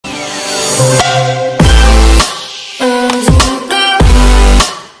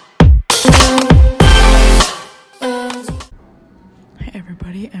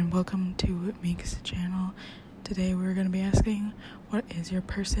welcome to Meek's channel. Today we're going to be asking, what is your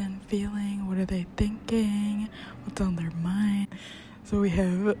person feeling? What are they thinking? What's on their mind? So we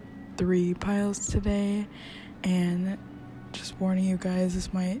have 3 piles today, and just warning you guys,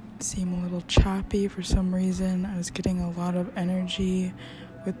 this might seem a little choppy for some reason. I was getting a lot of energy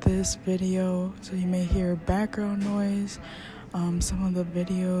with this video, so you may hear background noise. Some of the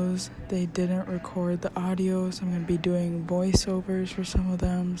videos, they didn't record the audio, so I'm going to be doing voiceovers for some of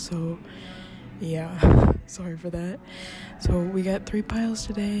them, so yeah, sorry for that. So we got 3 piles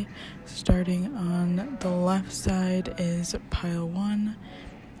today. Starting on the left side is pile 1.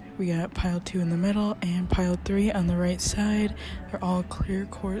 We got pile 2 in the middle and pile 3 on the right side. They're all clear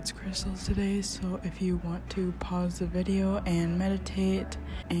quartz crystals today, so if you want to pause the video and meditate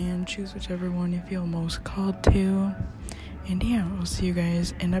and choose whichever one you feel most called to. And yeah, we'll see you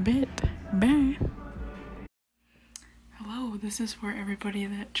guys in a bit. Bye! Hello, this is for everybody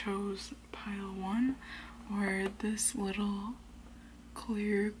that chose pile 1, or this little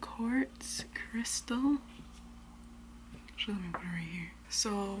clear quartz crystal. Actually, let me put it right here.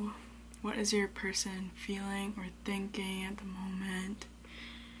 So, what is your person feeling or thinking at the moment?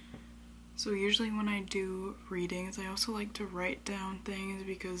 So usually when I do readings, I also like to write down things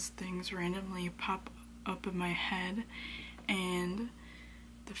because things randomly pop up in my head. And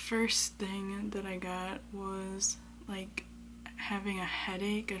the first thing that I got was like having a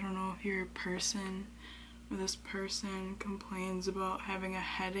headache. I don't know if you're a person or this person complains about having a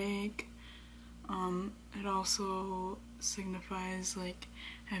headache. It also signifies like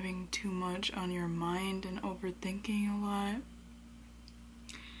having too much on your mind and overthinking a lot.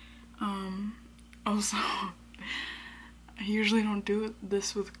 Also, I usually don't do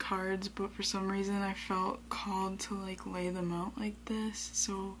this with cards, but for some reason I felt called to like lay them out like this.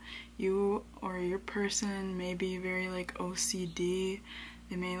 So you or your person may be very like OCD.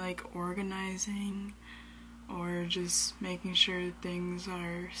 They may like organizing or just making sure things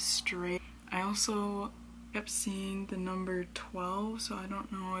are straight. I also kept seeing the number 12, so I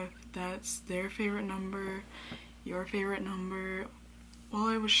don't know if that's their favorite number, your favorite number. While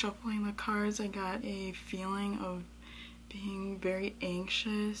I was shuffling the cards, I got a feeling of being very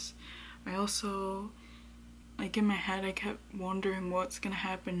anxious. I also, like in my head, I kept wondering what's gonna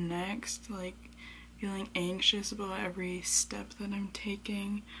happen next, like feeling anxious about every step that I'm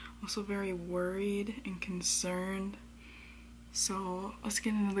taking, also very worried and concerned. So let's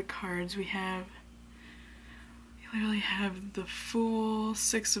get into the cards. We literally have the Fool,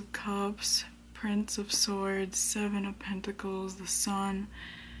 6 of Cups, Prince of Swords, 7 of Pentacles, the Sun,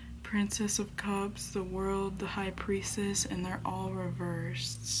 Princess of Cups, the World, the High Priestess, and they're all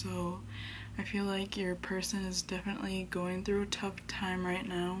reversed. So I feel like your person is definitely going through a tough time right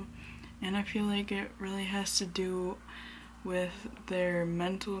now, and I feel like it really has to do with their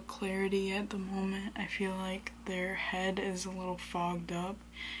mental clarity at the moment. I feel like their head is a little fogged up.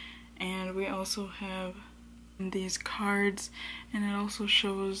 And we also have these cards, and it also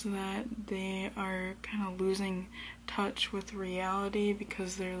shows that they are kind of losing touch with reality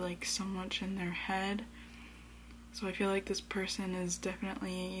because they're like so much in their head. So I feel like this person is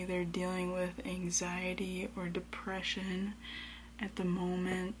definitely either dealing with anxiety or depression at the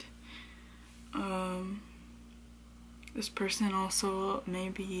moment. This person also may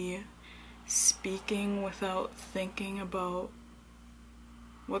be speaking without thinking about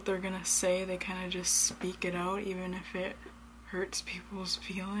what they're gonna say. They kind of just speak it out even if it hurts people's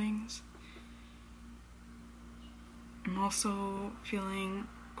feelings. I'm also feeling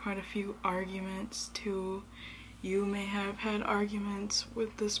quite a few arguments too. You may have had arguments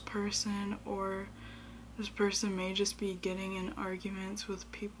with this person, or this person may just be getting in arguments with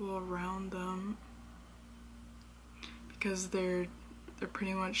people around them because they're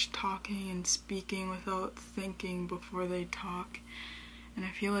pretty much talking and speaking without thinking before they talk. And I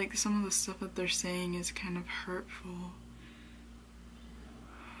feel like some of the stuff that they're saying is kind of hurtful.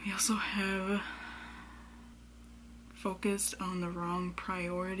 We also have focused on the wrong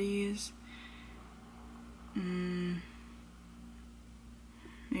priorities.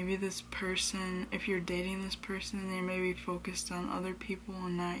 Maybe this person, if you're dating this person, they may be focused on other people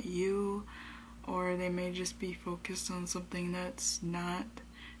and not you, or they may just be focused on something that's not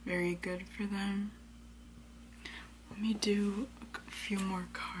very good for them. Let me do a few more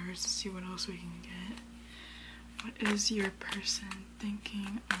cards to see what else we can get. What is your person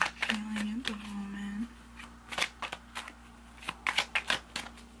thinking or feeling at the moment?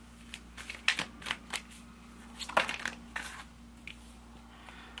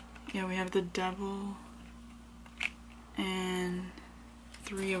 Yeah, we have the Devil and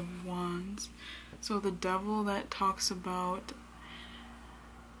 3 of Wands. So the Devil, that talks about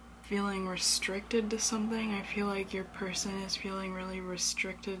feeling restricted to something. I feel like your person is feeling really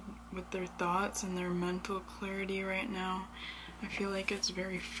restricted with their thoughts and their mental clarity right now. I feel like it's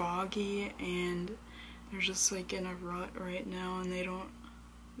very foggy and they're just like in a rut right now and they don't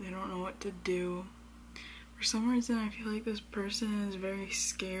know what to do. For some reason I feel like this person is very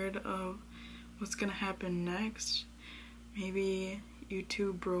scared of what's gonna happen next. Maybe you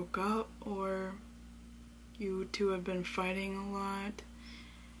two broke up, or you two have been fighting a lot,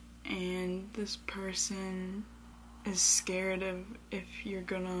 and this person is scared of if you're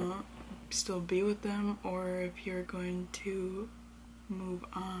gonna still be with them or if you're going to move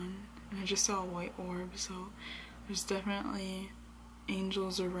on. And I just saw a white orb, so there's definitely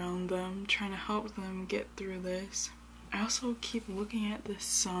angels around them trying to help them get through this. I also keep looking at the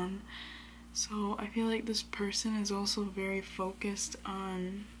sun, so I feel like this person is also very focused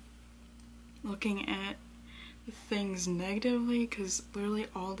on looking at things negatively, because literally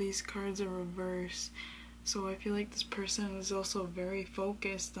all these cards are reversed. So I feel like this person is also very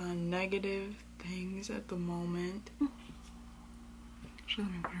focused on negative things at the moment. Actually,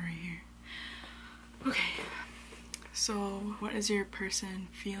 let me put it right here. Okay, so what is your person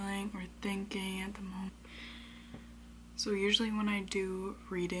feeling or thinking at the moment? So usually when I do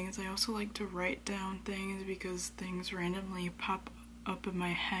readings, I also like to write down things because things randomly pop up in my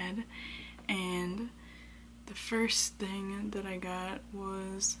head. And the first thing that I got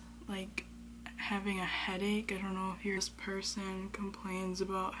was like having a headache. I don't know if this person complains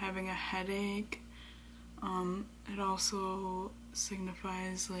about having a headache. It also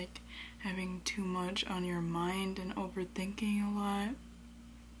signifies like having too much on your mind and overthinking a lot.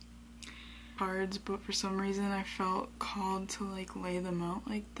 Cards, but for some reason I felt called to like lay them out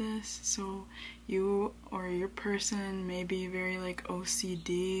like this. So you or your person may be very like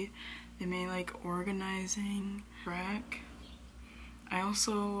OCD. They may like organizing track. I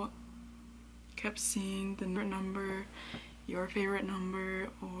also kept seeing the number, your favorite number,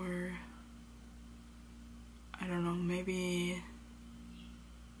 or I don't know, maybe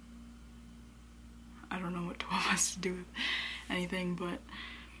I don't know what 12 has to do with anything, but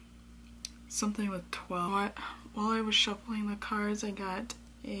something with 12. While I was shuffling the cards, I got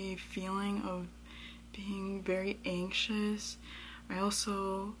a feeling of being very anxious. I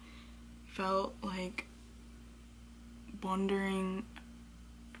also felt like wondering,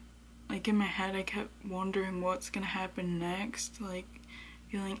 like in my head I kept wondering what's gonna happen next, like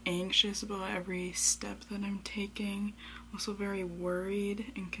feeling anxious about every step that I'm taking, also very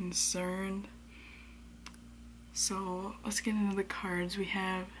worried and concerned. So let's get into the cards. We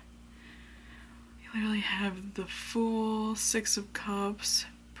literally have the Fool, Six of Cups,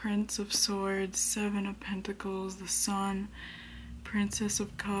 Prince of Swords, Seven of Pentacles, the Sun, Princess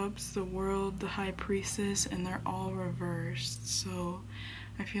of Cups, the World, the High Priestess, and they're all reversed. So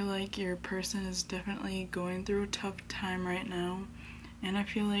I feel like your person is definitely going through a tough time right now, and I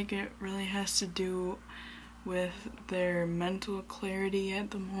feel like it really has to do with their mental clarity at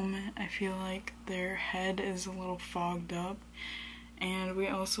the moment. I feel like their head is a little fogged up. And we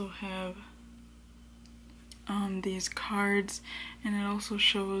also have these cards, and it also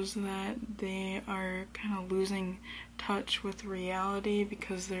shows that they are kind of losing touch with reality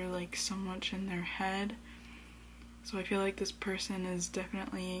because they're like so much in their head. So I feel like this person is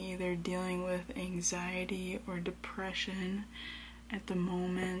definitely either dealing with anxiety or depression at the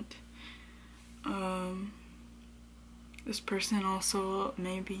moment. This person also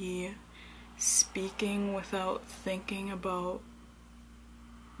may be speaking without thinking about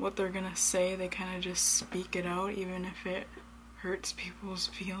what they're gonna say. They kind of just speak it out even if it hurts people's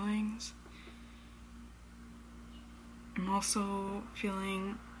feelings. I'm also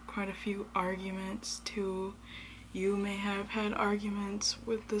feeling quite a few arguments too. You may have had arguments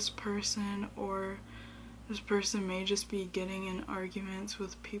with this person, or this person may just be getting in arguments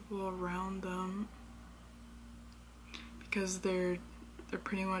with people around them because they're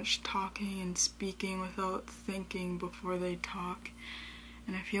pretty much talking and speaking without thinking before they talk.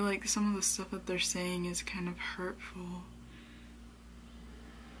 And I feel like some of the stuff that they're saying is kind of hurtful.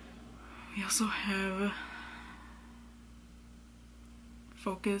 We also have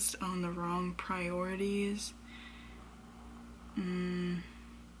focused on the wrong priorities.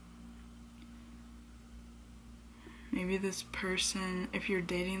 Maybe this person, if you're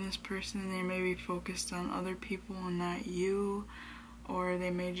dating this person, they may be focused on other people and not you, or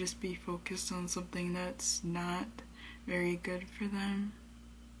they may just be focused on something that's not very good for them.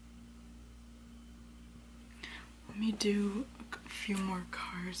 Let me do a few more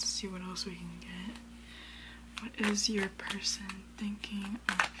cards to see what else we can get. What is your person thinking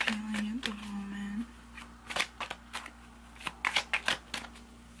or feeling at the moment?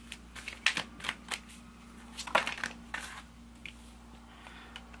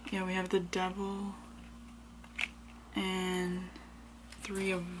 Yeah, we have the Devil and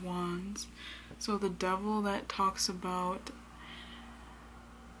Three of Wands. So the Devil, that talks about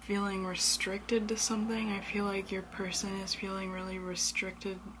feeling restricted to something. I feel like your person is feeling really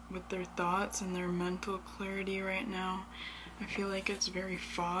restricted with their thoughts and their mental clarity right now. I feel like it's very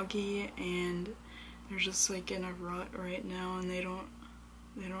foggy and they're just like in a rut right now and they don't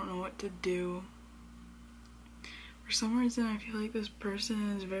know what to do. For some reason I feel like this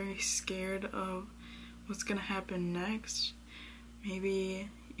person is very scared of what's gonna happen next. Maybe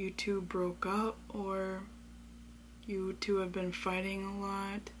you two broke up, or you two have been fighting a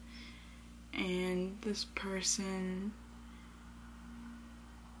lot, and this person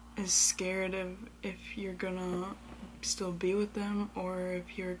is scared of if you're gonna still be with them or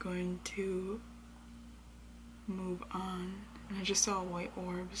if you're going to move on. And I just saw a white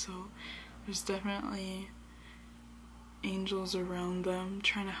orb, so there's definitely angels around them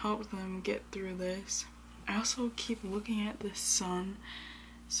trying to help them get through this. I also keep looking at the sun,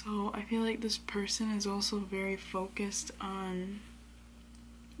 so I feel like this person is also very focused on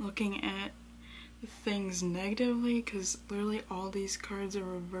looking at things negatively, because literally all these cards are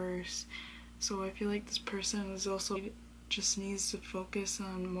reversed. So I feel like this person is also just needs to focus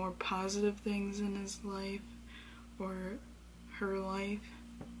on more positive things in his life or her life.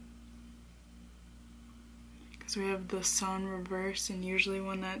 Because we have the sun reversed, and usually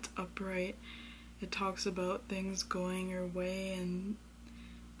when that's upright, it talks about things going your way and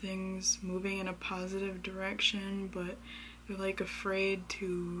things moving in a positive direction, but they're like afraid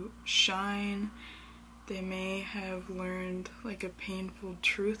to shine. They may have learned like a painful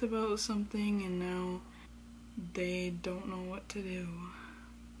truth about something and now they don't know what to do.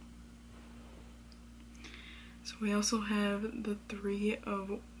 So we also have the Three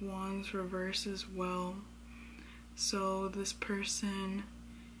of Wands reverse as well. So this person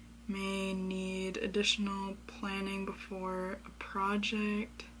may need additional planning before a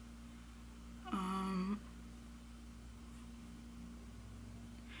project.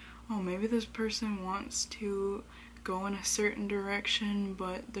 Maybe this person wants to go in a certain direction,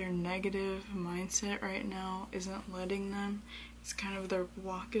 but their negative mindset right now isn't letting them. It's kind of their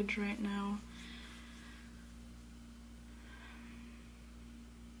blockage right now.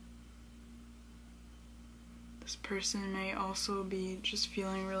 This person may also be just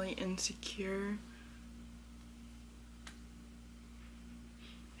feeling really insecure.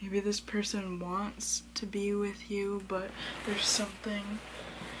 Maybe this person wants to be with you, but there's something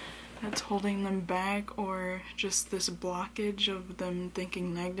that's holding them back, or just this blockage of them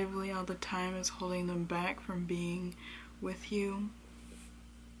thinking negatively all the time is holding them back from being with you.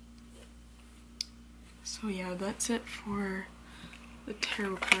 So yeah, that's it for the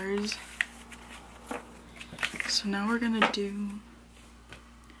tarot cards. So now we're gonna do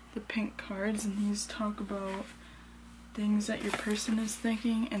the pink cards, and these talk about things that your person is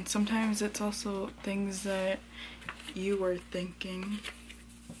thinking, and sometimes it's also things that you are thinking.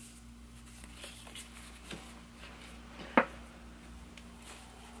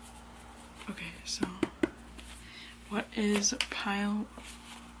 Okay, so what is pile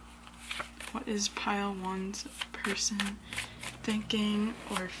 1's person thinking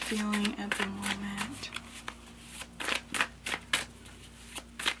or feeling at the moment?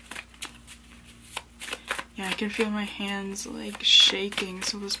 Yeah, I can feel my hands like shaking,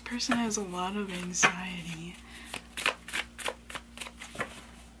 so this person has a lot of anxiety.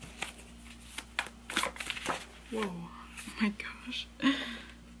 Whoa, oh my gosh.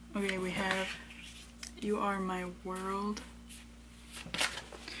 Okay, we have You Are My World.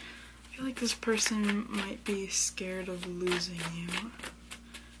 I feel like this person might be scared of losing you.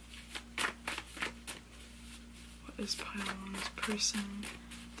 What is pile 1's person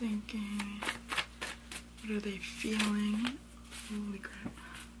thinking? What are they feeling? Holy crap.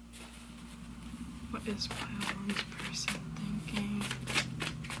 What is pile 1's person thinking?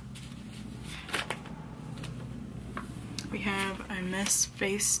 We have, I miss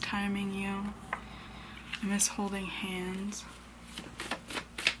FaceTiming you. I miss holding hands.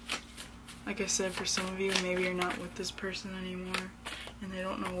 Like I said, for some of you, maybe you're not with this person anymore and they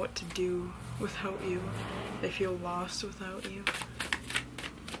don't know what to do without you. They feel lost without you.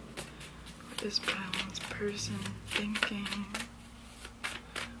 What is pile 1's person thinking?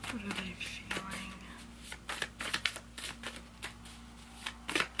 What are they feeling?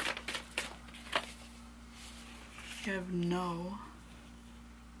 You have no.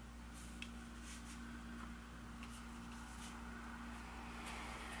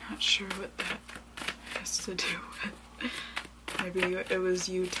 Not sure what that has to do with. Maybe it was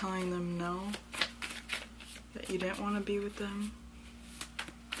you telling them no, that you didn't want to be with them.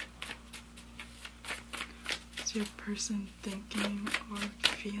 is your person thinking or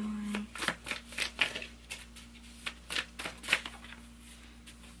feeling?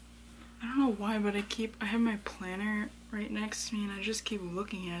 I don't know why, but I have my planner right next to me and I just keep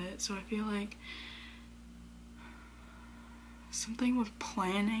looking at it, so I feel like something with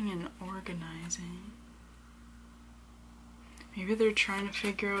planning and organizing. Maybe they're trying to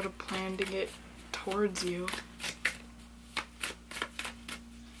figure out a plan to get towards you,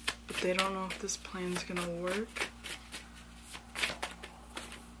 but they don't know if this plan's gonna work.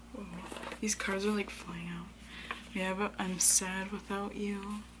 Whoa. These cards are like flying out. We have a I'm sad without you.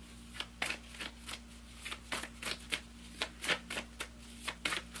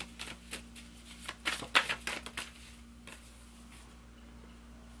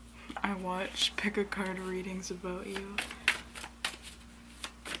 I watch pick-a-card readings about you.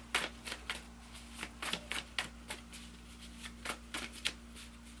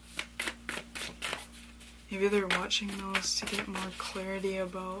 Maybe they're watching those to get more clarity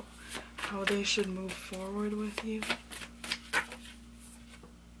about how they should move forward with you.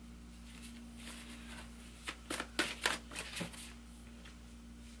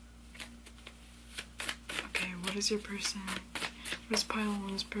 Okay, what is your person? What is pile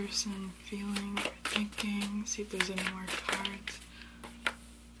one's person feeling or thinking? See if there's any more cards.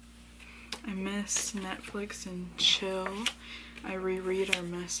 I miss Netflix and chill. I reread our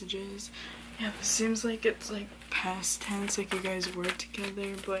messages. Yeah, this seems like it's like past tense, like you guys were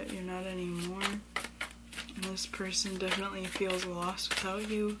together, but you're not anymore. And this person definitely feels lost without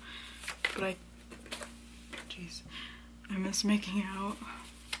you. But I miss making out.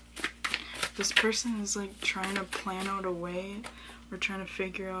 This person is like trying to plan out a way, or trying to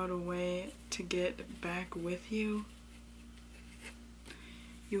figure out a way to get back with you.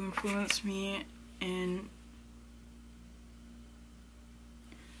 You influence me in...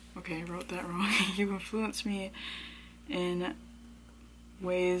 Okay, I wrote that wrong. You influence me in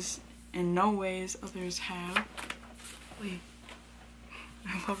no ways others have. Wait.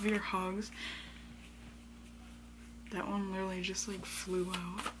 I love your hugs. That one literally just like flew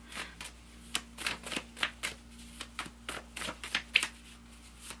out.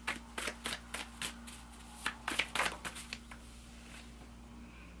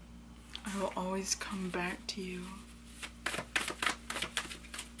 I will always come back to you.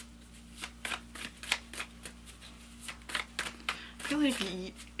 I feel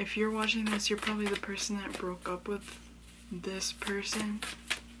like if you're watching this, you're probably the person that broke up with this person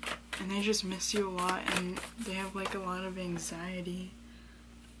and they just miss you a lot and they have like a lot of anxiety.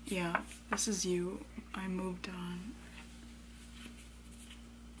 Yeah, this is you. I moved on.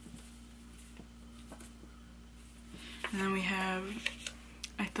 And then we have,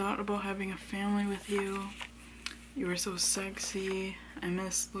 I thought about having a family with you. You were so sexy. I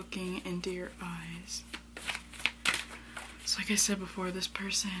miss looking into your eyes. So like I said before, this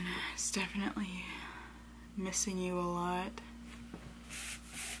person is definitely missing you a lot.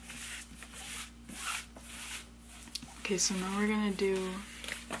 Okay, so now we're gonna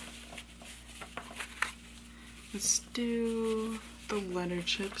let's do the letter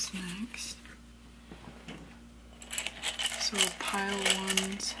chips next. So pile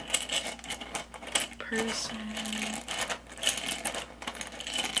one's person.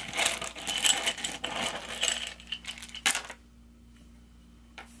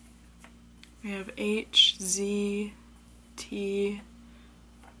 We have H, Z, T,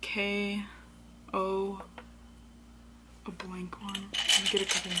 K, O, a blank one. Let me get a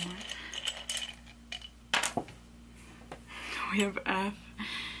couple more. We have F,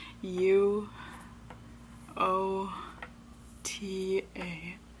 U, O, T,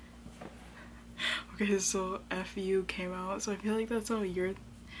 A. Okay, so FU came out, so I feel like that's how you're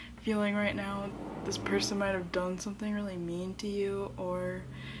feeling right now. This person might have done something really mean to you, or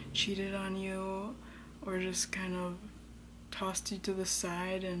cheated on you, or just kind of tossed you to the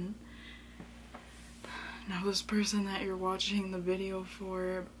side, and now this person that you're watching the video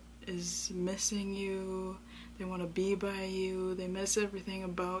for is missing you. They want to be by you. They miss everything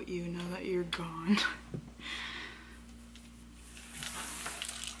about you now that you're gone.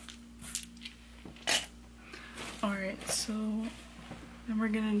 Alright, so then we're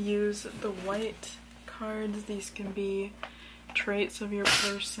gonna use the white cards. These can be traits of your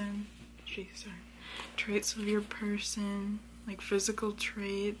person. Traits of your person, like physical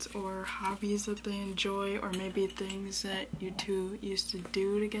traits or hobbies that they enjoy, or maybe things that you two used to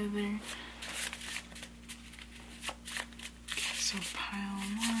do together. Okay, so pile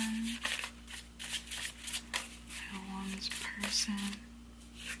one's person.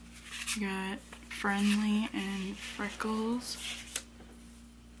 We got friendly and freckles.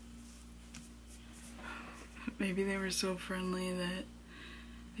 maybe they were so friendly that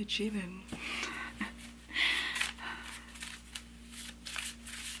they cheated.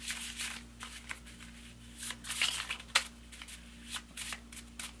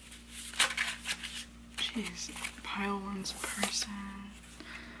 Jeez, pile one's person.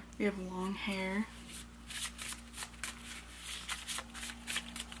 We have long hair.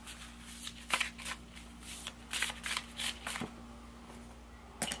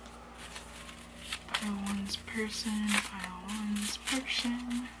 Pile one's person, pile one's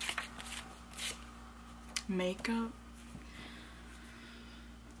person. Makeup.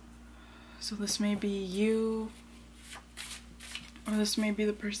 So this may be you, or this may be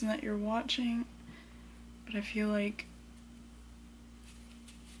the person that you're watching, but I feel like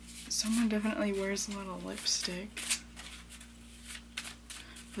someone definitely wears a lot of lipstick.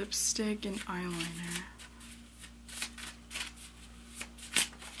 Lipstick and eyeliner.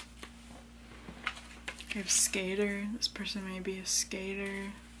 I have skater. This person may be a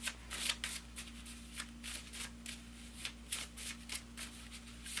skater.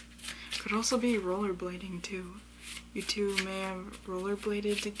 Could also be rollerblading too. You two may have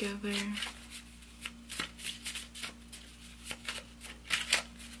rollerbladed together.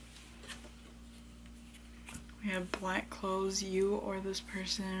 We have black clothes. You or this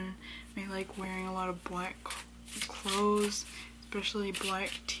person may like wearing a lot of black clothes, especially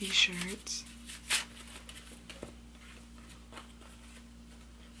black t-shirts.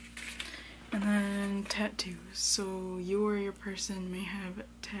 And then tattoos. So you or your person may have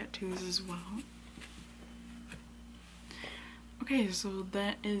tattoos as well. Okay, so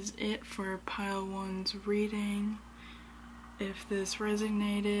that is it for pile one's reading. If this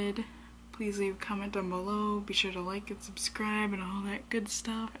resonated, please leave a comment down below. Be sure to like and subscribe and all that good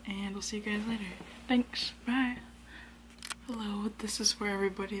stuff, and I'll see you guys later. Thanks, bye. Hello, this is for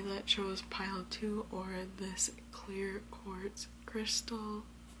everybody that chose pile 2 or this clear quartz crystal.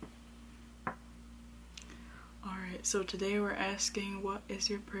 Alright, so today we're asking, what is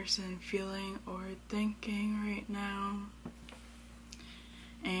your person feeling or thinking right now?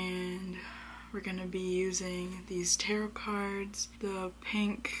 And we're gonna be using these tarot cards, the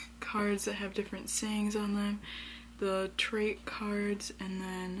pink cards that have different sayings on them, the trait cards, and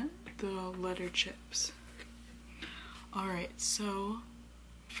then the letter chips. Alright, so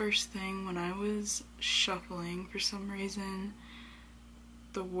first thing, when I was shuffling, for some reason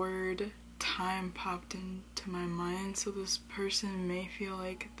the word time popped into my mind. So this person may feel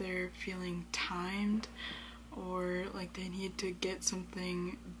like they're feeling timed, or like they need to get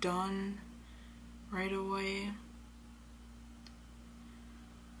something done right away.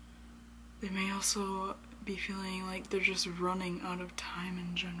 They may also be feeling like they're just running out of time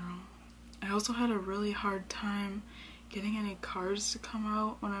in general. I also had a really hard time getting any cards to come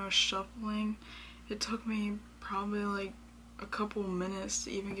out when I was shuffling. It took me probably like a couple minutes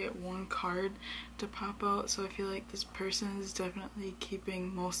to even get one card to pop out, so I feel like this person is definitely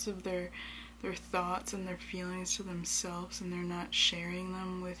keeping most of their thoughts and their feelings to themselves, and they're not sharing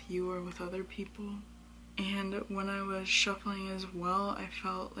them with you or with other people. And when I was shuffling as well, I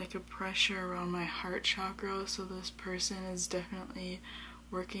felt like a pressure around my heart chakra, so this person is definitely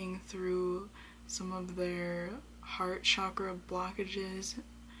working through some of their heart chakra blockages.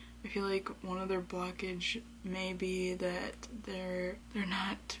 I feel like one of their blockage may be that they're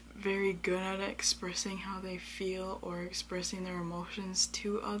not very good at expressing how they feel or expressing their emotions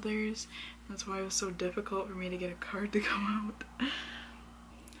to others. That's why it was so difficult for me to get a card to come out.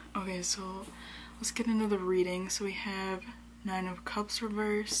 Okay, so let's get into the reading. So we have 9 of Cups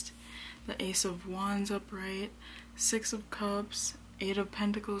reversed, the Ace of Wands upright, 6 of Cups, 8 of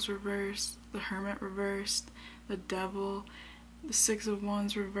Pentacles reversed, the Hermit reversed, the Devil, the 6 of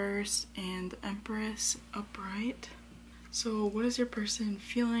Wands reversed, and the Empress upright. So what is your person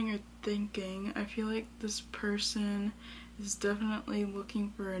feeling or thinking? I feel like this person is definitely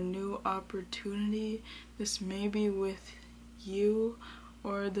looking for a new opportunity. This may be with you,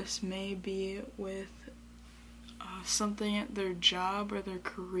 or this may be with something at their job or their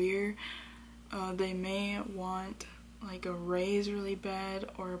career. They may want like a raise really bad,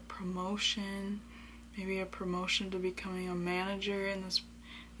 or a promotion. Maybe a promotion to becoming a manager, and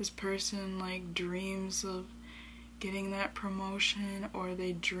this person like dreams of getting that promotion, or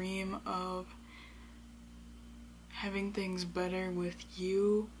they dream of having things better with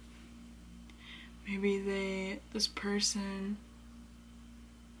you. Maybe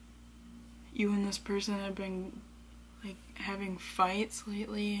you and this person have been like having fights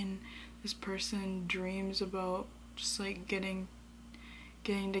lately, and this person dreams about just like getting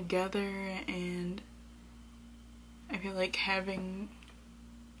together, and I feel like having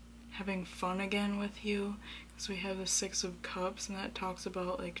having fun again with you, because we have the Six of Cups, and that talks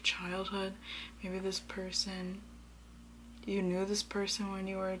about like childhood. Maybe this person, you knew this person when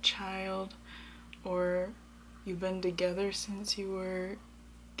you were a child, or you've been together since you were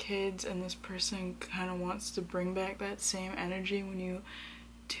kids, and this person kind of wants to bring back that same energy when you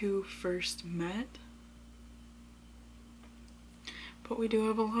two first met. But we do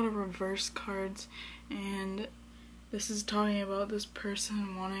have a lot of reverse cards, and this is talking about this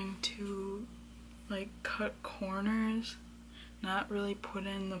person wanting to like cut corners, not really put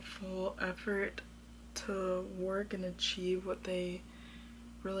in the full effort to work and achieve what they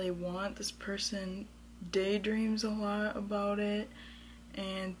really want. This person daydreams a lot about it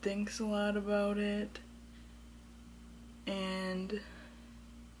and thinks a lot about it, and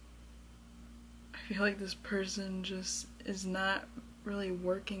I feel like this person just is not really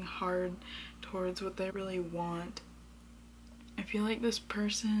working hard towards what they really want. I feel like this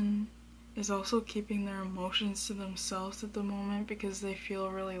person is also keeping their emotions to themselves at the moment because they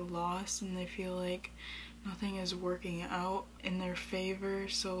feel really lost and they feel like nothing is working out in their favor,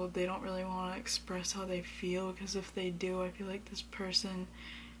 so they don't really want to express how they feel, because if they do, I feel like this person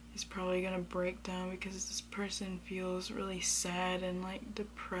is probably gonna break down because this person feels really sad and like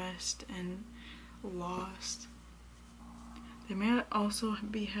depressed and lost. They may also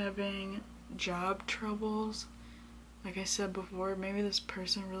be having job troubles. Like I said before, maybe this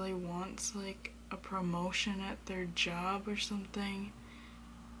person really wants like a promotion at their job or something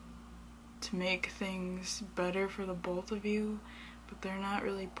to make things better for the both of you, but they're not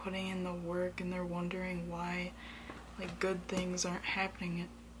really putting in the work, and they're wondering why like good things aren't happening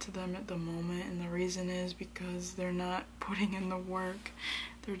to them at the moment, and the reason is because they're not putting in the work.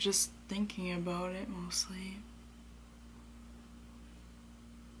 They're just thinking about it mostly.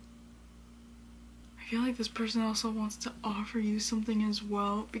 I feel like this person also wants to offer you something as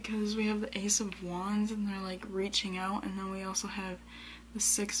well, because we have the Ace of Wands and they're like reaching out, and then we also have the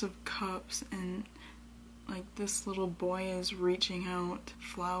Six of Cups, and like this little boy is reaching out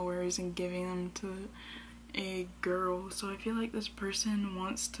flowers and giving them to a girl. So I feel like this person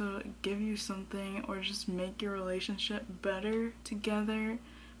wants to give you something or just make your relationship better together,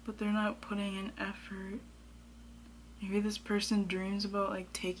 but they're not putting in effort. Maybe this person dreams about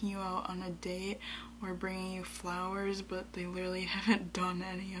like taking you out on a date or bringing you flowers, but they literally haven't done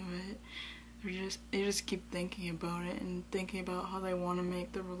any of it. They just keep thinking about it and thinking about how they want to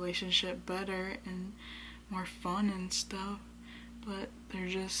make the relationship better and more fun and stuff, but they're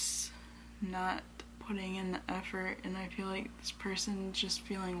just not putting in the effort. And I feel like this person is just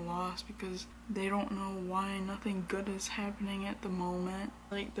feeling lost because they don't know why nothing good is happening at the moment.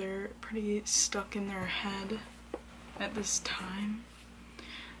 Like they're pretty stuck in their head at this time.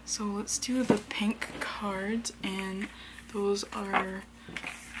 So let's do the pink cards, and those are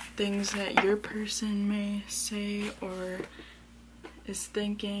things that your person may say or is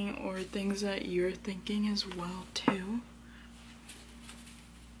thinking, or things that you're thinking as well too.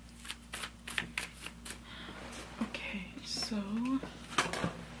 Okay,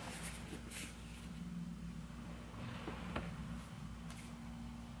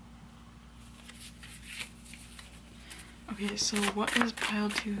 so what is pile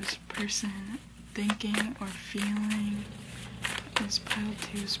 2's person thinking or feeling? What is pile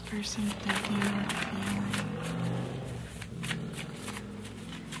 2's person thinking or feeling?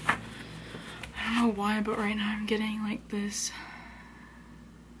 I don't know why, but right now I'm getting like this.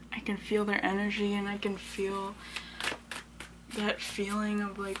 I can feel their energy, and I can feel that feeling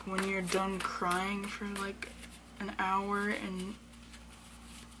of like when you're done crying for like an hour and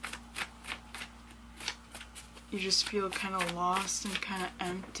you just feel kind of lost and kind of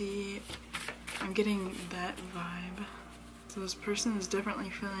empty. I'm getting that vibe. So this person is definitely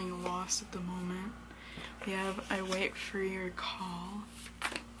feeling lost at the moment. We have I wait for your call.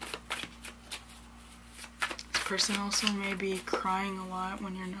 This person also may be crying a lot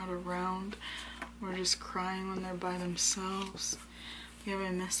when you're not around, or just crying when they're by themselves. We have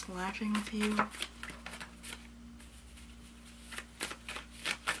I miss laughing with you.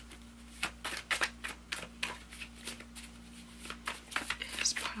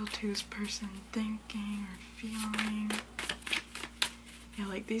 Pile 2's person thinking or feeling? Yeah,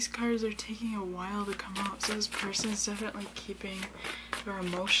 like these cards are taking a while to come out, so this person is definitely keeping their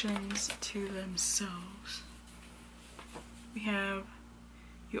emotions to themselves. We have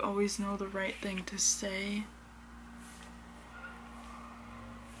you always know the right thing to say.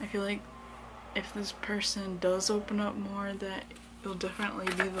 I feel like if this person does open up more, that you'll definitely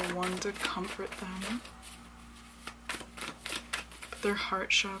be the one to comfort them. Their heart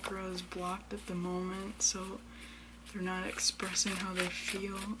chakra is blocked at the moment, so they're not expressing how they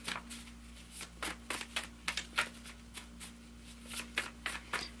feel.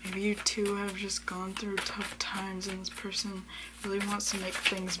 Maybe you two have just gone through tough times and this person really wants to make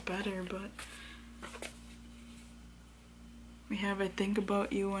things better, but we have, I think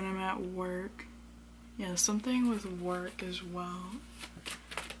about you when I'm at work. Yeah, something with work as well.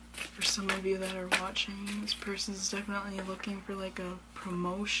 For some of you that are watching, this person's definitely looking for like a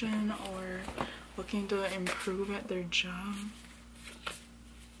promotion or looking to improve at their job.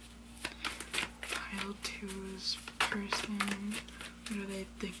 Pile 2's person, what are they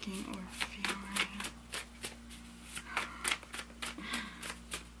thinking or feeling?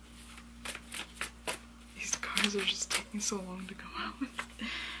 These cards are just taking so long to come out.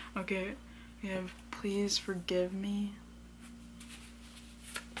 Okay, we have please forgive me.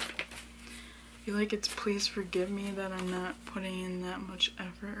 I feel like it's please forgive me that I'm not putting in that much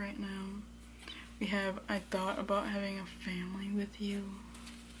effort right now. We have I thought about having a family with you.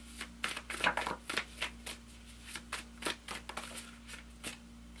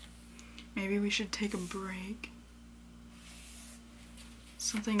 Maybe we should take a break.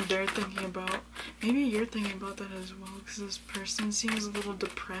 Something they're thinking about. Maybe you're thinking about that as well, because this person seems a little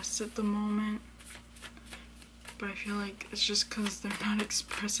depressed at the moment. But I feel like it's just because they're not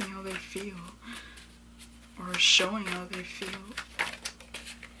expressing how they feel or showing how they feel.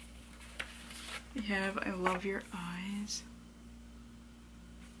 We have I love your eyes.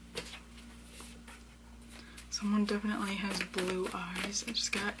 Someone definitely has blue eyes. I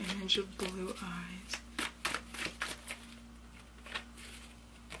just got an image of blue eyes.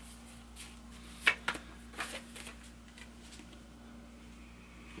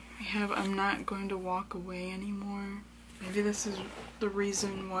 We have I'm not going to walk away anymore. Maybe this is the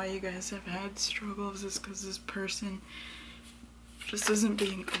reason why you guys have had struggles, is because this person just isn't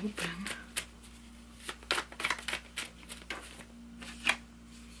being open.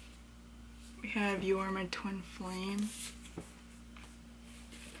 We have you are my twin flame.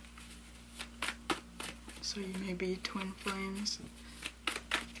 So you may be twin flames.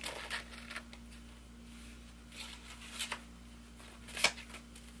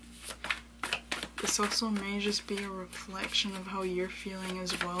 This also may just be a reflection of how you're feeling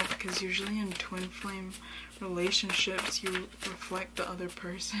as well, because usually in twin flame relationships you reflect the other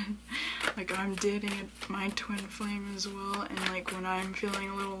person. Like I'm dating my twin flame as well, and like when I'm feeling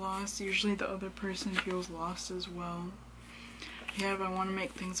a little lost, usually the other person feels lost as well. Yeah, but I want to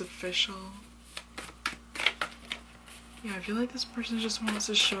make things official. Yeah, I feel like this person just wants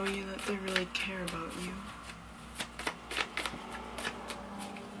to show you that they really care about you.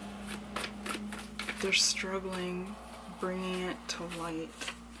 They're struggling bringing it to light.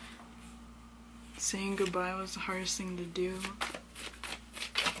 Saying goodbye was the hardest thing to do.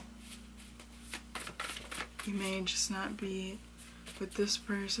 You may just not be with this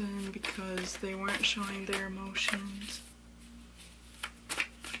person because they weren't showing their emotions,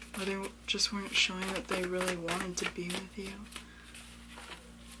 or they just weren't showing that they really wanted to be with you.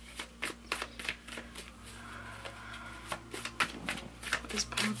 What is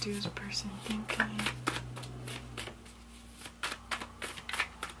pile 2's person thinking?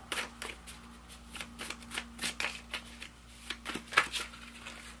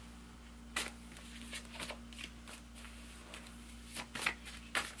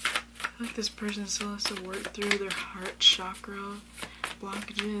 I feel like this person still has to work through their heart chakra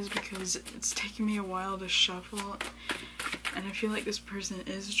blockages, because it's taking me a while to shuffle, and I feel like this person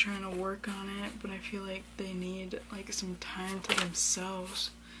is trying to work on it, but I feel like they need like some time to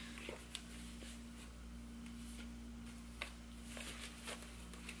themselves.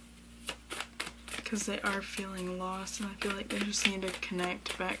 Because they are feeling lost, and I feel like they just need to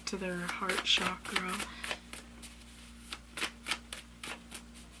connect back to their heart chakra.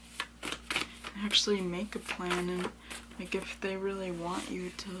 Actually make a plan, and like if they really want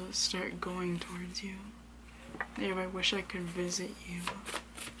you to start going towards you. If I wish I could visit you.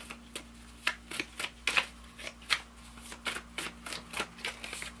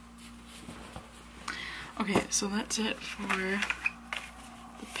 Okay, so that's it for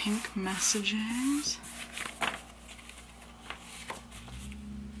the pink messages.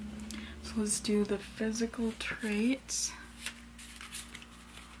 So let's do the physical traits.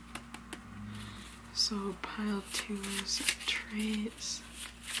 So pile 2's traits,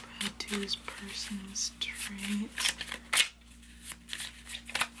 pile 2's person's traits.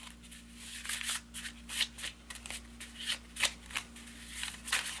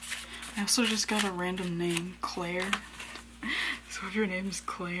 I also just got a random name, Claire. So if your name is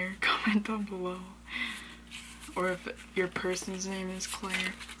Claire, comment down below. Or if your person's name is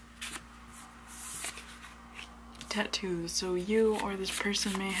Claire. tattoos. So you or this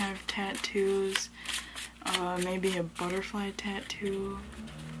person may have tattoos, maybe a butterfly tattoo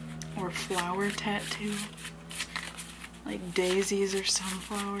or flower tattoo, like daisies or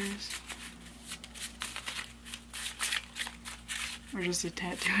sunflowers, or just a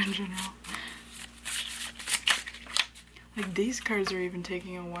tattoo in general. Like, these cards are even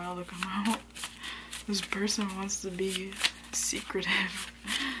taking a while to come out. This person wants to be secretive.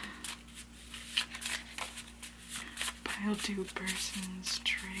 Pile 2 persons,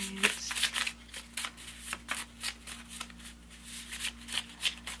 traits.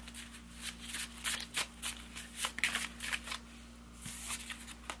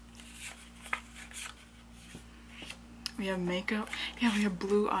 We have makeup. Yeah, we have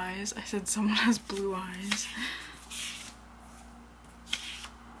blue eyes. I said someone has blue eyes.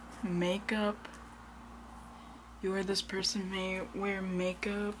 Makeup. You or this person may wear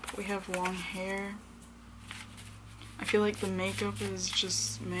makeup. We have long hair. I feel like the makeup is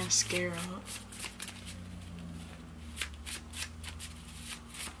just mascara.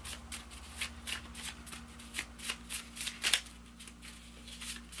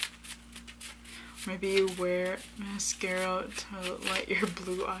 Maybe you wear mascara to let your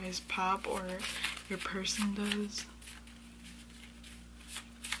blue eyes pop, or your person does.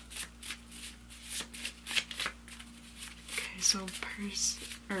 Okay, so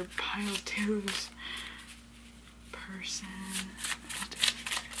pile 2's person.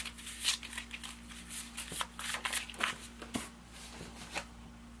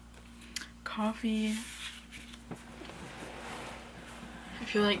 Coffee. I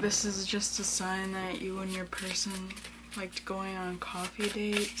feel like this is just a sign that you and your person liked going on coffee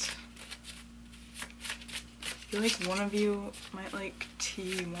dates. I feel like one of you might like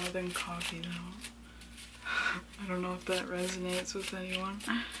tea more than coffee though. I don't know if that resonates with anyone.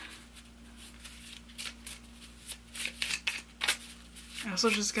 I also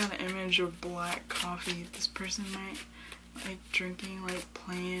just got an image of black coffee. This person might like drinking like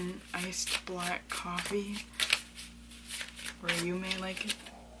plain iced black coffee. Or you may like it.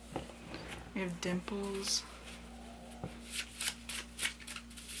 We have dimples.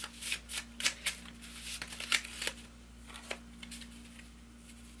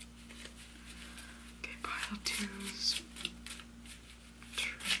 Okay, pile 2's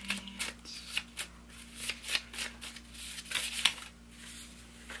traits.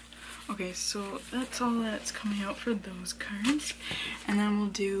 Okay, so that's all that's coming out for those cards. And then we'll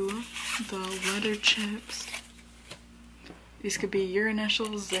do the letter chips. These could be your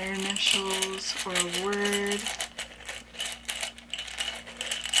initials, their initials, or a word.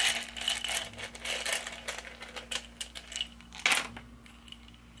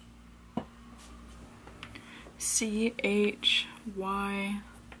 CHYHTGKO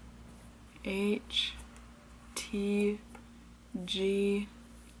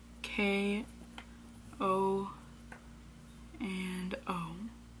and O.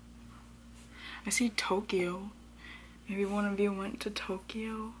 I see Tokyo. Maybe one of you went to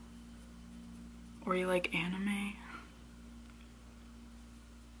Tokyo, or you like anime.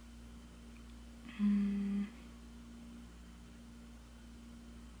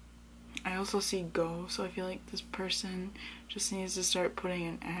 I also see go, so I feel like this person just needs to start putting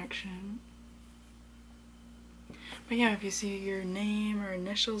in action. But yeah, if you see your name or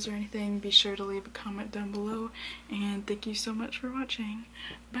initials or anything, be sure to leave a comment down below, and thank you so much for watching.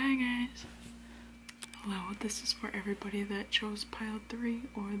 Bye guys! Hello, this is for everybody that chose pile 3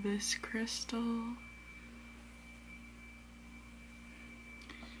 or this crystal.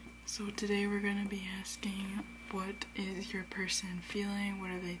 So today we're going to be asking, what is your person feeling? What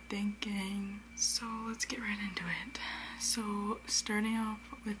are they thinking? So let's get right into it. So starting off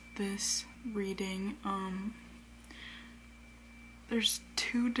with this reading, there's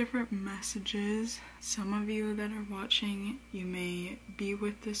 2 different messages. Some of you that are watching, you may be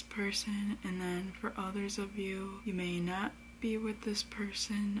with this person, and then for others of you, you may not be with this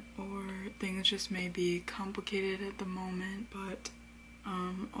person, or things just may be complicated at the moment. But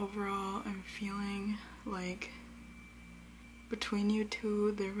overall, I'm feeling like between you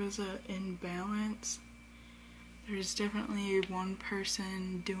two there was an imbalance. There's definitely one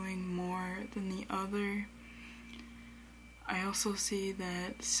person doing more than the other. I also see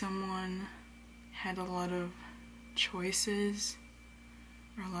that someone had a lot of choices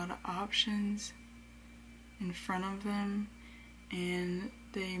or a lot of options in front of them, and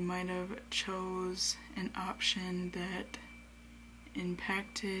they might have chose an option that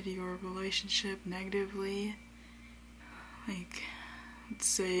impacted your relationship negatively. Like, let's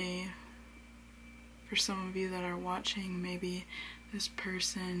say for some of you that are watching, maybe this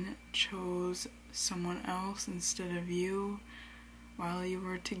person chose someone else instead of you while you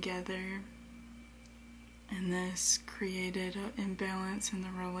were together, and this created an imbalance in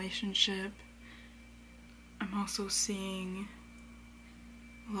the relationship. I'm also seeing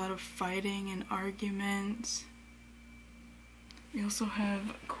a lot of fighting and arguments. We also have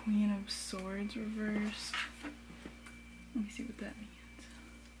Queen of Swords reversed. Let me see what that means.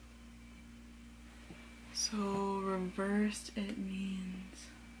 So reversed, it means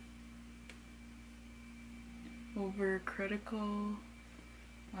overcritical,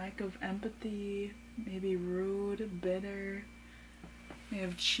 lack of empathy, maybe rude, bitter. We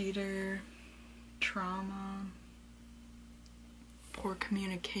have cheater, trauma, poor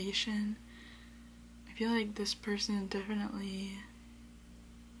communication. I feel like this person definitely,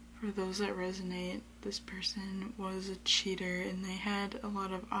 for those that resonate, this person was a cheater and they had a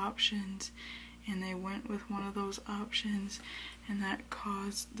lot of options and they went with one of those options, and that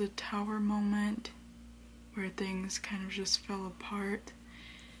caused the tower moment where things kind of just fell apart.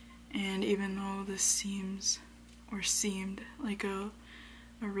 And even though this seemed like a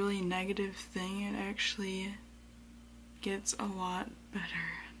really negative thing, it actually gets a lot better.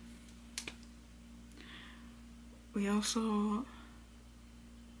 We also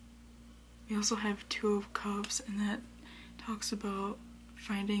have Two of Cups, and that talks about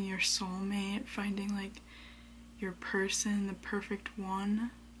finding your soulmate, finding like your person, the perfect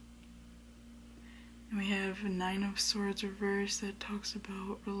one. And we have Nine of Swords reversed that talks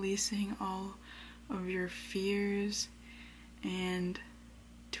about releasing all of your fears, and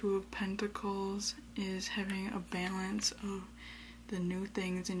Two of Pentacles is having a balance of the new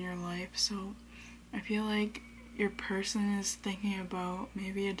things in your life. So I feel like your person is thinking about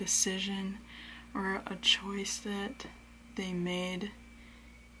maybe a decision or a choice that they made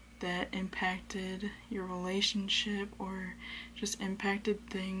that impacted your relationship or just impacted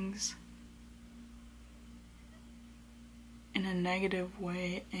things in a negative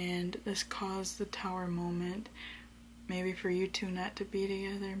way, and this caused the tower moment. Maybe for you two not to be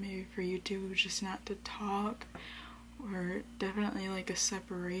together, maybe for you two just not to talk, or definitely like a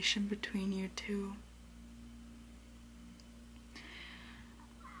separation between you two.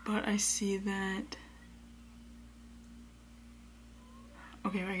 But I see that,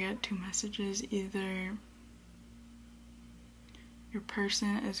 okay, I got two messages. Either your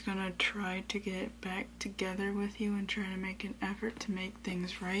person is gonna try to get back together with you and try to make an effort to make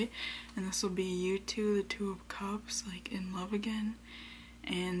things right, and this will be you two, the Two of Cups, like in love again,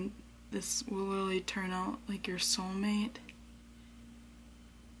 and this will literally turn out like your soulmate,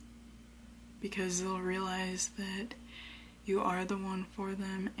 because they'll realize that you are the one for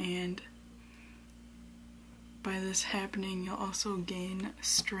them, and by this happening you'll also gain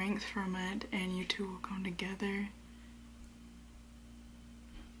strength from it, and you two will come together.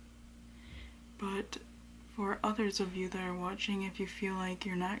 But for others of you that are watching, if you feel like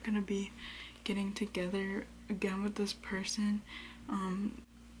you're not going to be getting together again with this person,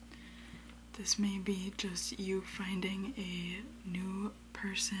 this may be just you finding a new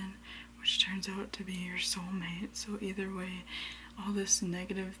person, which turns out to be your soulmate. So either way, all this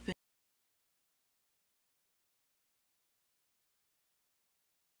negative thing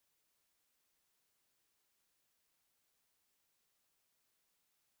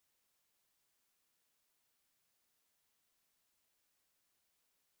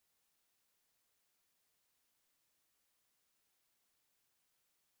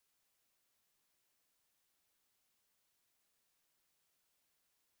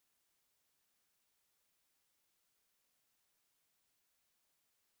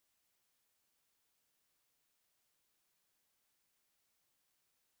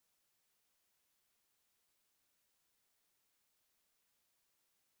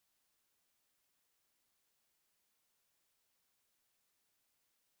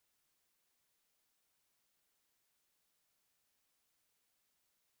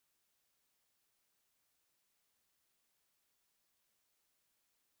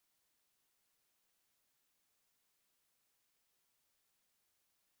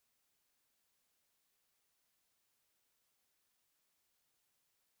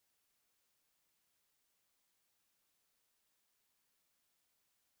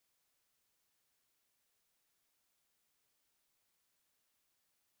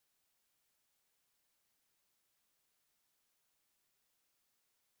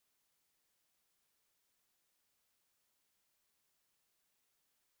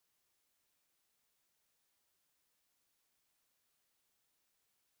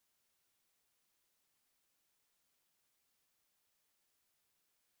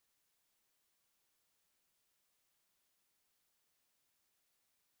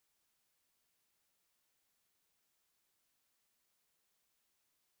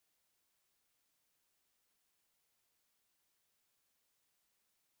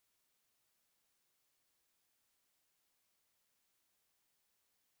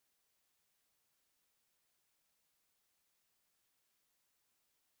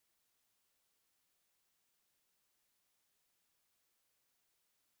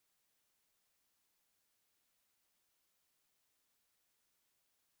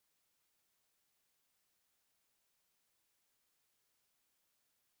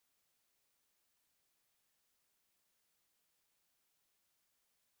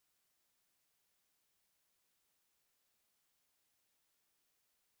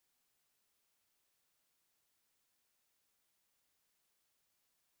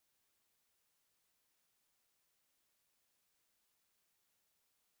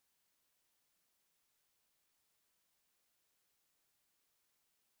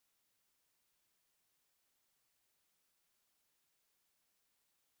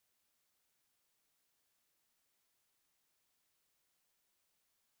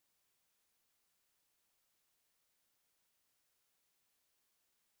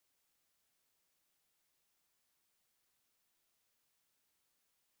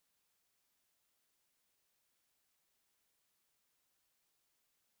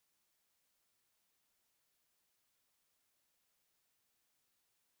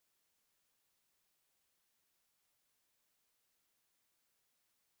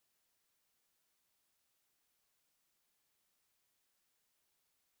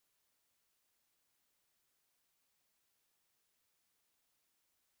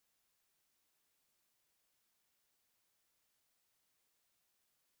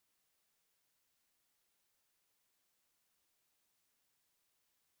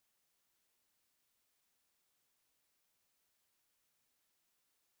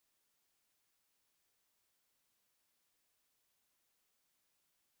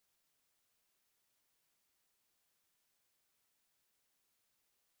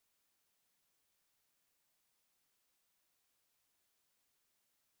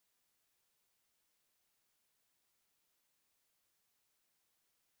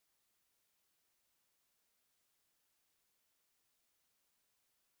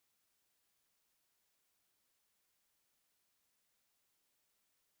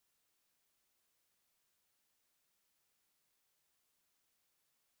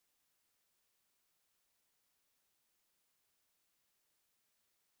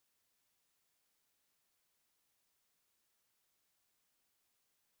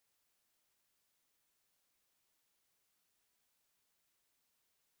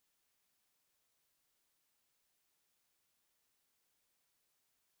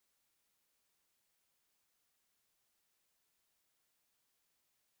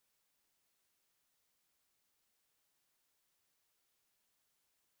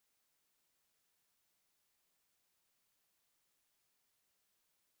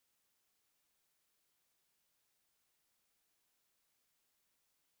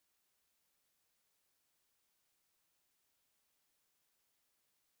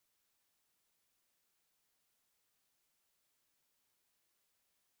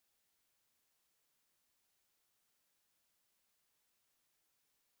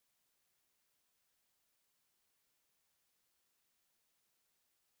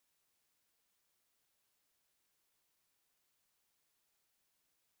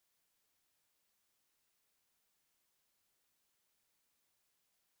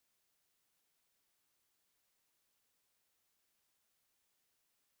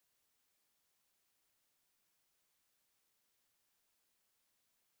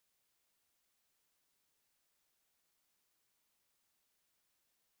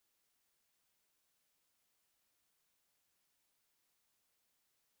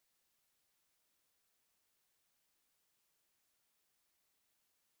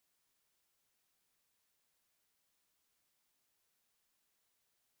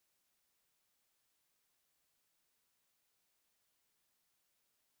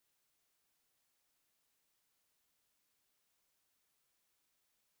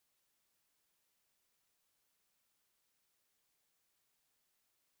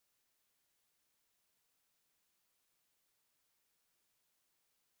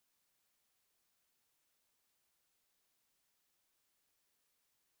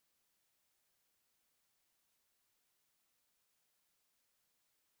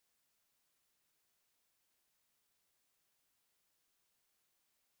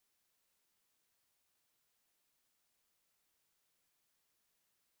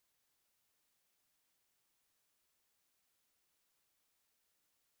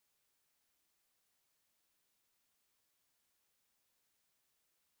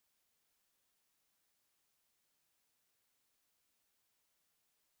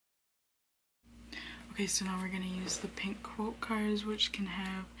Okay, so now we're going to use the pink quote cards, which can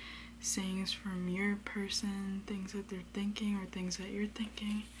have sayings from your person, things that they're thinking or things that you're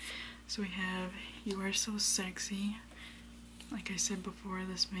thinking. So we have, you are so sexy. Like I said before,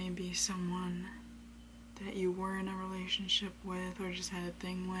 this may be someone that you were in a relationship with or just had a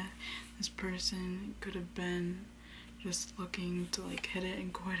thing with. This person could have been just looking to like hit it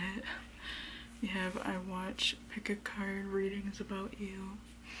and quit it. We have, I watch pick-a-card readings about you.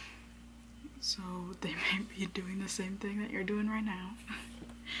 So they may be doing the same thing that you're doing right now.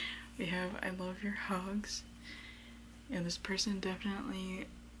 We have, I love your hugs. Yeah, this person definitely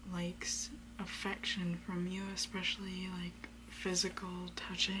likes affection from you, especially like physical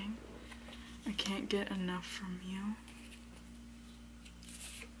touching. I can't get enough from you.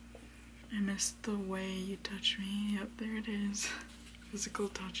 I miss the way you touch me. Yep, there it is. Physical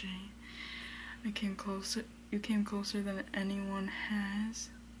touching. You came closer than anyone has.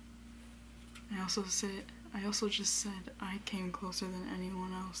 I also just said I came closer than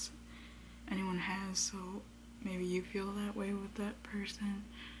anyone has, so maybe you feel that way with that person.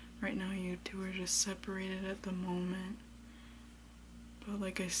 Right now you two are just separated at the moment. But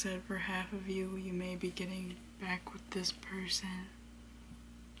like I said, for half of you, you may be getting back with this person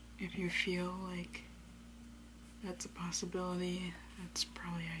if you feel like that's a possibility. That's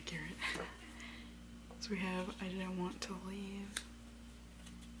probably accurate. So we have, I didn't want to leave.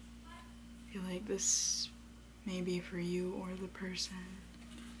 I feel like this may be for you or the person,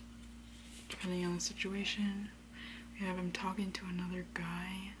 depending on the situation. We have him talking to another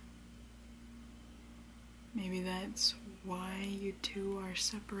guy. Maybe that's why you two are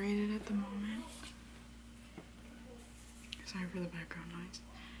separated at the moment. Sorry for the background noise.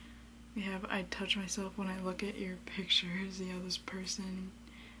 We have, I touch myself when I look at your pictures. Yeah, this person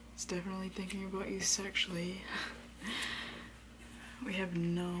is definitely thinking about you sexually. We have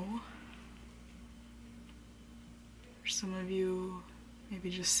no. For some of you, maybe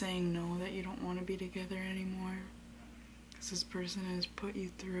just saying no, that you don't want to be together anymore. Because this person has put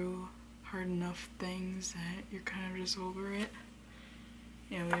you through hard enough things that you're kind of just over it.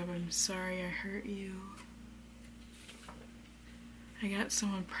 Yeah, we have, I'm sorry I hurt you. I got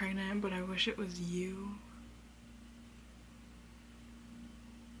someone pregnant, but I wish it was you.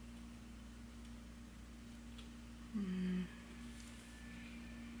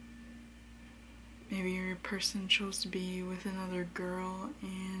 Maybe your person chose to be with another girl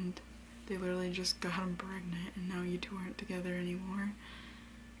and they literally just got him pregnant and now you two aren't together anymore.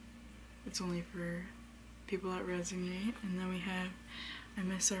 It's only for people that resonate. And then we have, I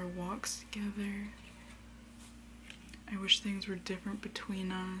miss our walks together. I wish things were different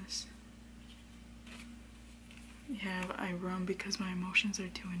between us. We have, I run because my emotions are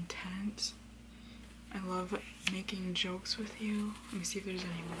too intense. I love making jokes with you. Let me see if there's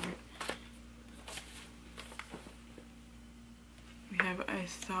any more. We have, I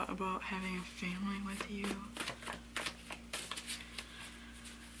thought about having a family with you.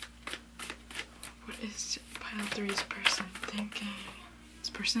 What is pile 3's person thinking? This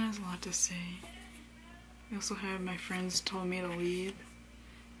person has a lot to say. We also have, my friends told me to leave.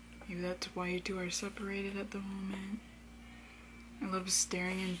 Maybe that's why you two are separated at the moment. I love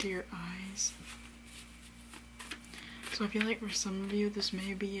staring into your eyes. So I feel like for some of you, this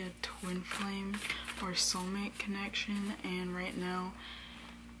may be a twin flame or soulmate connection, and right now,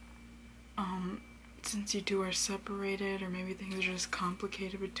 since you two are separated, or maybe things are just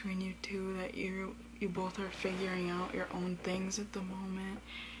complicated between you two, that you both are figuring out your own things at the moment,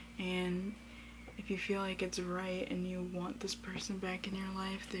 and if you feel like it's right and you want this person back in your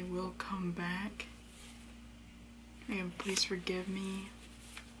life, they will come back. And please forgive me.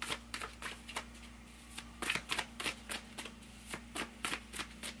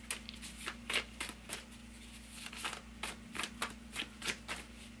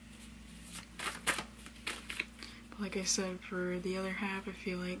 Like I said, for the other half, I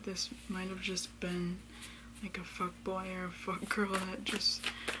feel like this might have just been like a fuckboy or a fuckgirl that just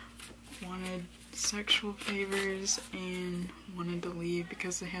wanted sexual favors and wanted to leave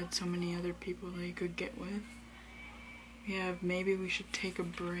because they had so many other people they could get with. We have, maybe we should take a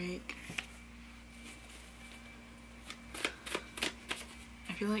break.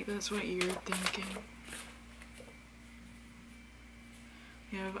 I feel like that's what you're thinking.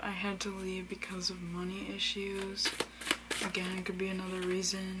 Yeah, I had to leave because of money issues. Again, it could be another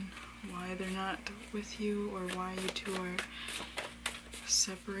reason why they're not with you or why you two are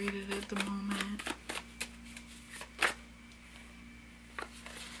separated at the moment.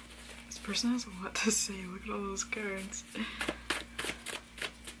 This person has a lot to say. Look at all those cards.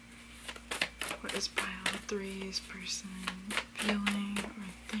 What is pile 3's person feeling or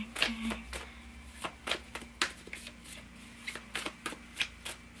thinking?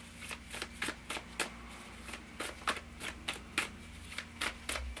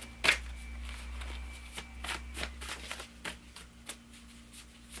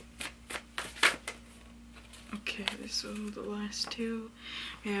 so the last two,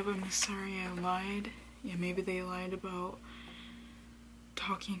 we have I'm sorry I lied. Yeah, maybe they lied about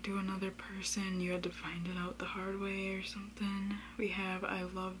talking to another person. You had to find it out the hard way or something. We have I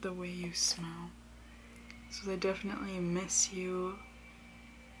love the way you smell. So they definitely miss you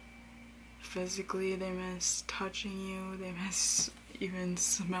physically, they miss touching you, they miss even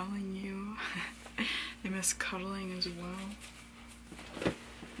smelling you. They miss cuddling as well.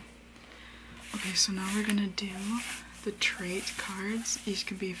 Okay, so now we're gonna do the trait cards. These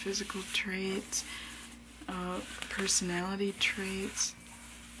could be physical traits, personality traits,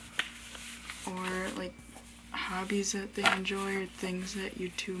 or like hobbies that they enjoy or things that you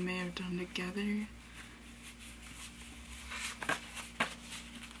two may have done together.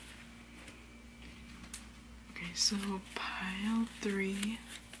 Okay, so pile 3.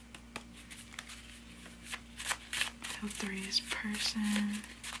 Pile 3 is person.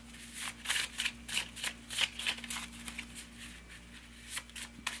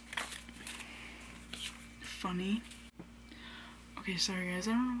 Funny. Okay, sorry guys,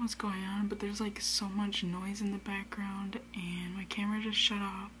 I don't know what's going on, but there's like so much noise in the background and my camera just shut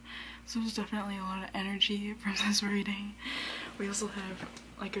off. So there's definitely a lot of energy from this reading. We also have,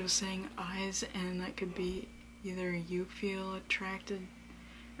 like I was saying, eyes, and that could be either you feel attracted,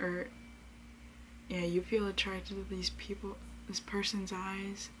 or yeah, you feel attracted to these people, this person's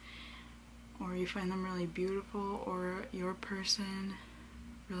eyes, or you find them really beautiful, or your person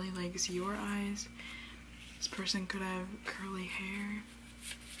really likes your eyes. This person could have curly hair.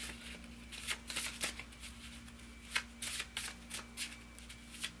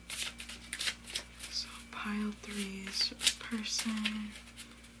 So pile 3 is person.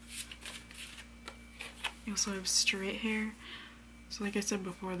 You also have straight hair. So like I said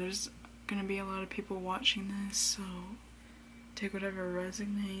before, there's gonna be a lot of people watching this, so take whatever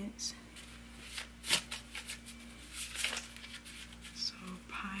resonates. So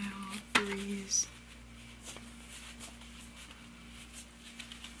pile 3's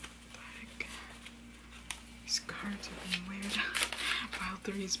these cards are being weird. Pile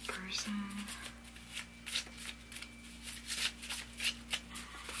 3's person.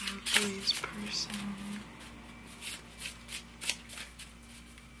 Pile 3's person.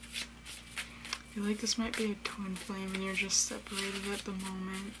 I feel like this might be a twin flame and you're just separated at the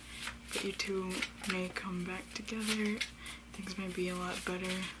moment, but you two may come back together. Things may be a lot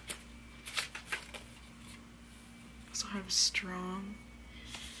better. Also have strong.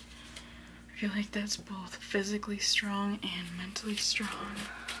 I feel like that's both physically strong and mentally strong.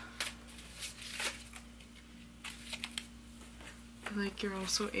 I feel like you're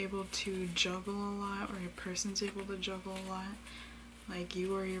also able to juggle a lot, or your person's able to juggle a lot. Like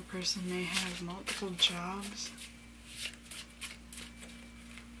you or your person may have multiple jobs.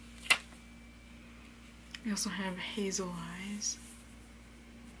 We also have hazel eyes.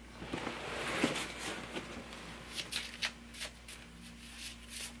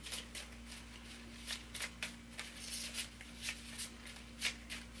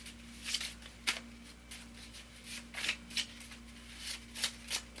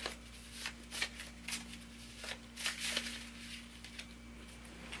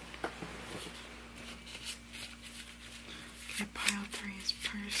 Pile 3 is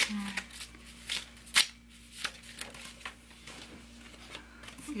person.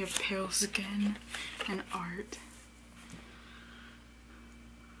 We have pale skin and art.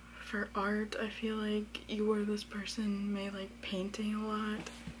 For art, I feel like you or this person may like painting a lot,